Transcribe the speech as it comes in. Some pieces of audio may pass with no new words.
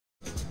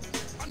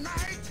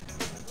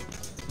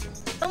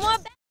Come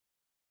on back.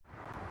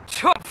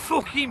 Top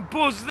fucking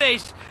buzz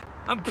this!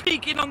 I'm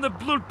peaking on the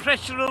blood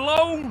pressure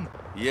alone!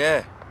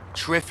 Yeah,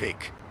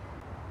 terrific.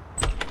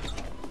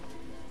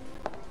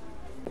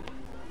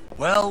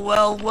 Well,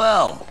 well,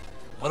 well.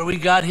 What do we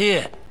got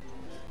here?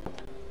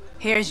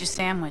 Here's your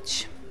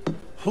sandwich.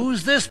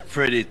 Who's this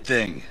pretty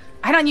thing?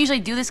 I don't usually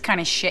do this kind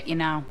of shit, you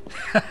know.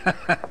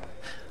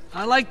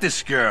 I like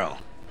this girl.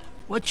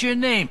 What's your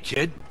name,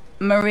 kid?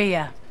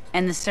 Maria.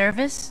 And the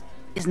service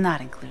is not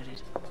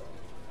included.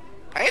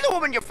 Hey, the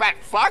woman, you fat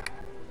fuck!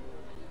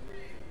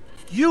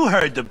 You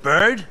heard the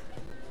bird.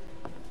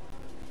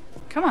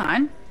 Come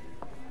on.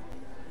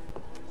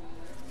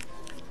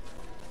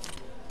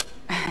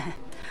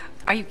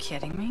 Are you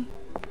kidding me?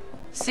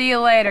 See you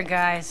later,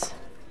 guys.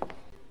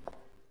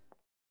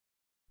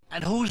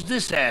 And who's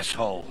this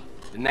asshole?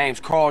 The name's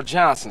Carl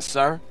Johnson,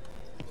 sir.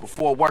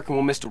 Before working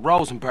with Mr.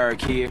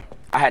 Rosenberg here,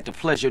 I had the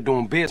pleasure of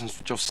doing business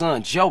with your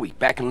son, Joey,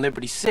 back in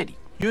Liberty City.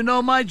 You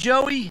know my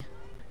Joey?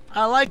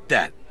 I like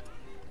that.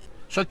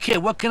 So, kid,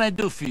 what can I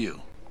do for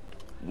you?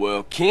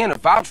 Well, Ken,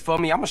 vouch for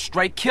me, I'm a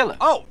straight killer.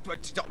 Oh,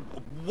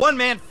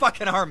 one-man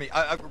fucking army.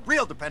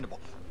 Real dependable.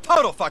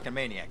 Total fucking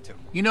maniac, too.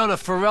 You know the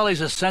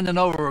Forellis are sending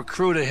over a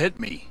crew to hit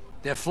me.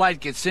 Their flight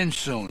gets in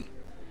soon.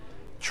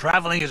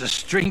 Traveling as a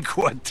string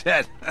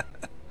quartet.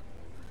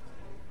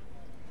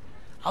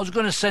 I was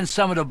gonna send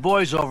some of the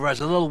boys over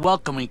as a little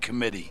welcoming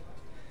committee.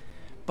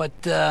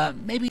 But,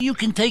 maybe you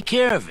can take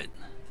care of it.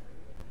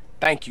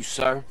 Thank you,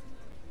 sir.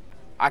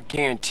 I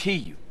guarantee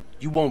you,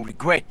 you won't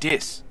regret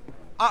this.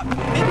 Maybe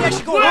I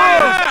should go...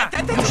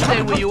 You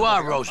stay where you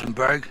are,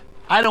 Rosenberg.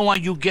 I don't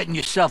want you getting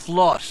yourself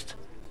lost.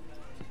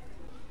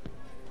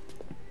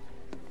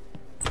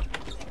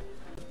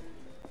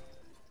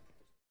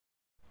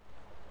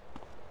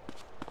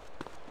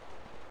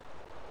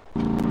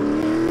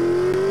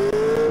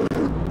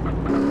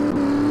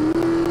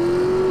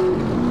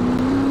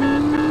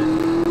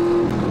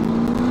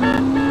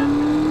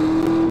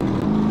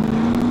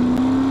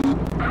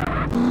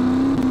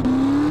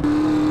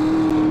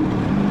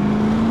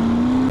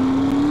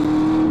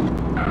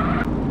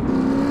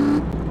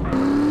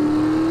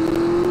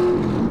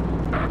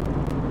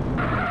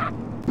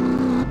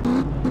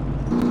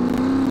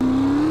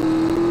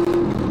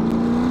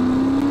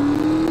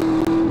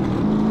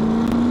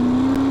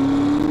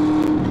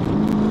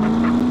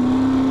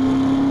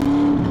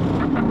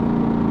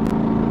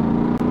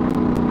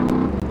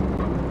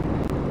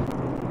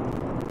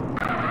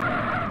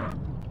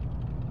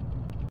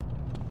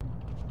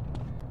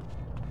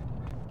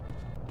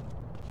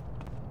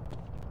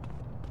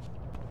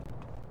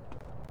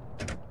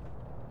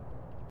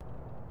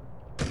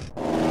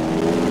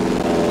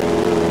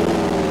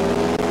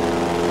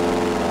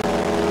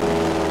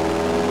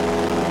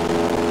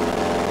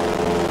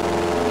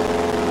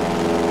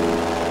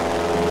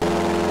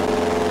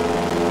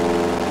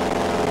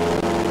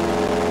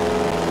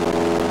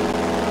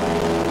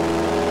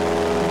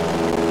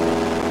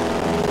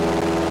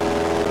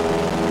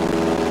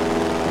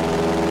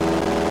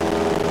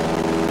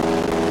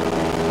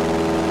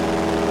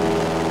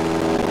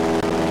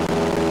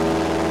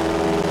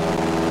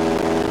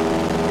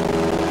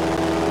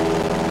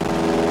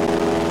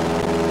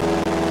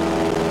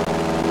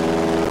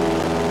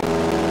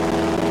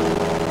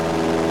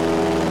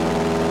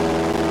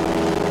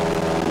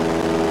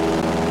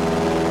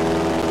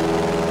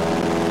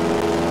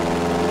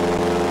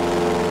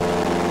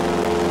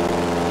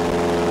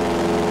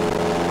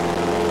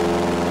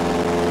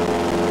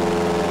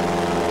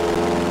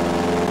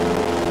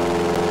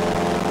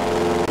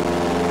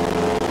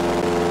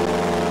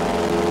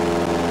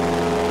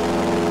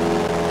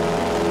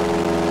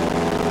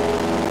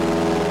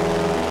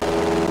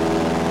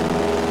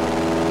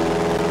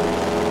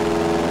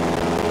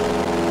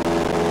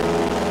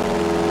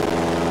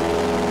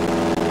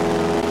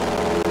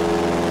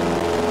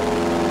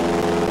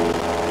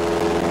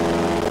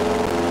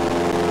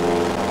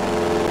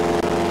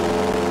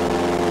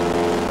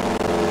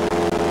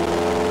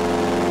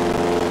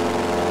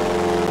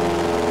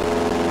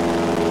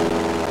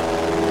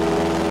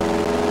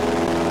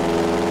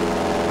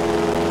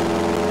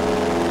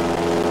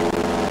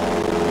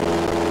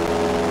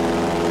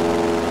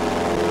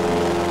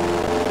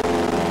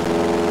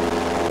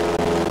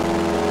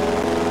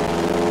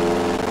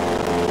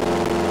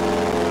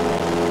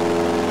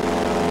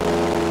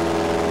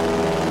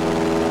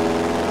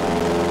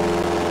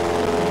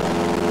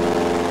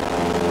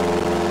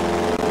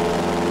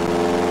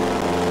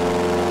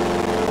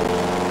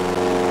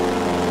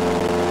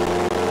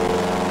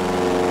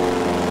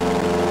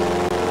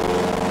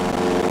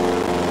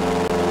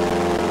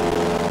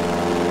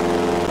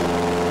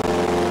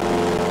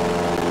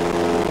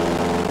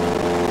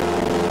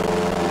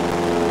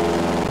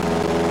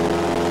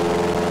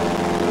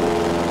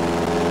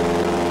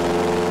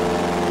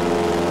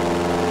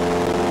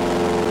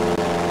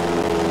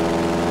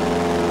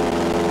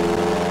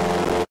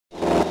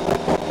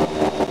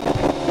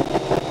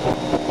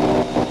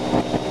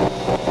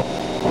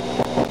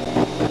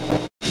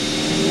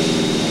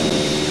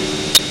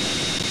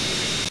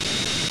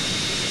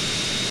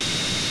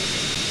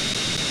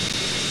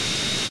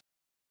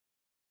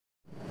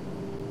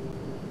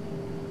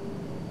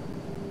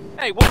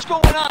 Hey, what's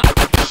going on?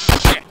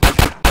 Shit!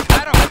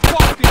 I don't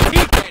fucking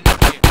heat